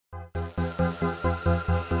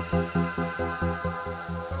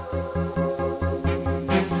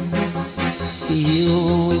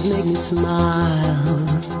always make me smile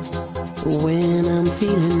when I'm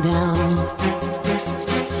feeling down.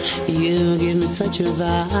 You give me such a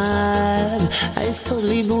vibe, it's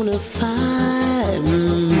totally bona fide.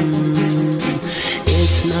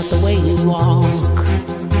 It's not the way you walk,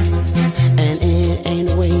 and it ain't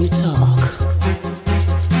the way you talk.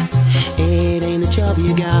 It ain't the job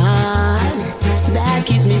you got that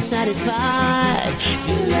keeps me satisfied.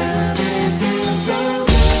 Your love feels so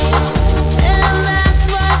good, and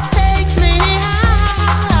that's what takes me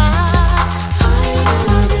high. Higher than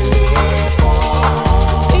I've been before.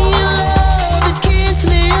 Your love, it keeps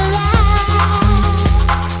me alive.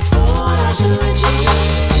 Thought I should let you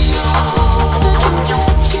know that you're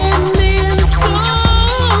touching me so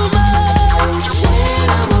much, and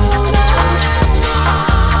I'm all right now.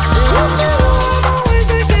 And it's always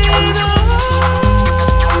thinking of.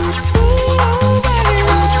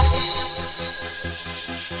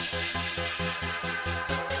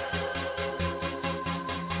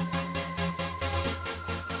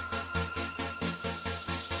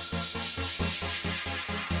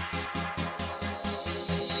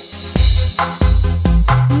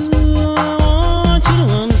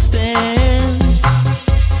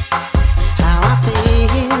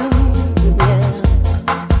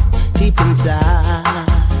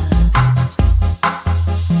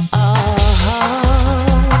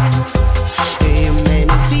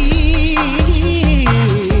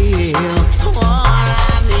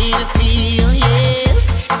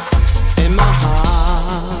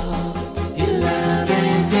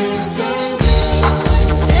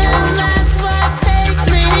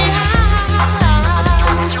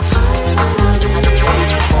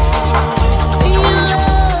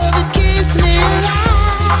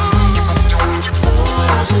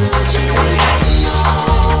 Let you